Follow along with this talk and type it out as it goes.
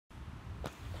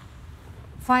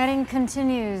Fighting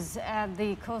continues at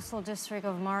the coastal district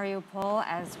of Mariupol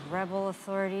as rebel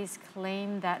authorities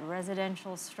claim that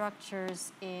residential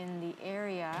structures in the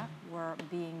area were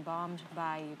being bombed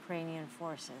by Ukrainian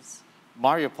forces.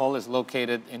 Mariupol is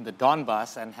located in the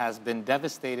Donbas and has been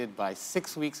devastated by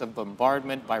 6 weeks of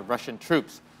bombardment by Russian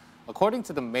troops. According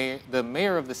to the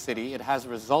mayor of the city, it has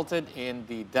resulted in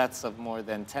the deaths of more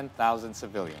than 10,000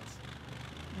 civilians.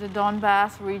 The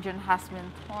Donbas region has been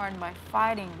torn by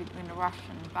fighting between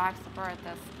Russian-backed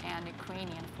separatists and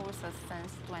Ukrainian forces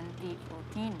since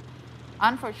 2014.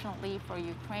 Unfortunately for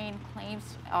Ukraine,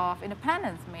 claims of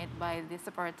independence made by the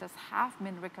separatists have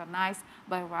been recognized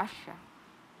by Russia.